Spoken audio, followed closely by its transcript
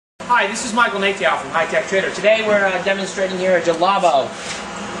Hi, this is Michael Nathiel from High Tech Trader. Today we're demonstrating here a Julabo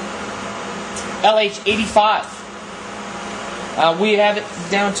LH85. We have it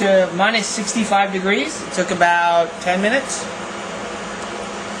down to minus 65 degrees. It took about 10 minutes.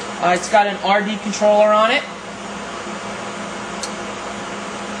 It's got an RD controller on it.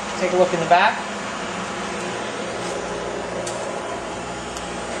 Take a look in the back.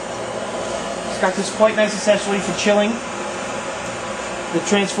 It's got this quite nice accessory for chilling the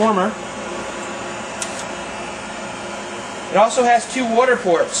transformer. It also has two water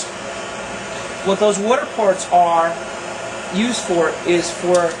ports. What those water ports are used for is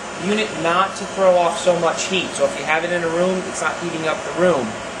for unit not to throw off so much heat. So if you have it in a room, it's not heating up the room.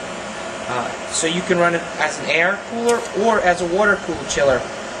 So you can run it as an air cooler or as a water cooled chiller,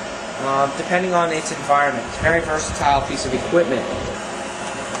 depending on its environment. It's a very versatile piece of equipment.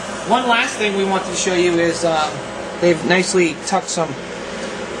 One last thing we wanted to show you is they've nicely tucked some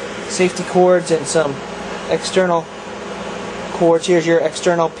safety cords and some external cords. Here's your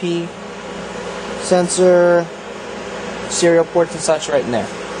external P sensor, serial ports and such right in there.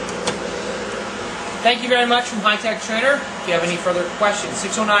 Thank you very much from High Tech Trader. If you have any further questions,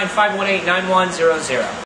 609-518-9100.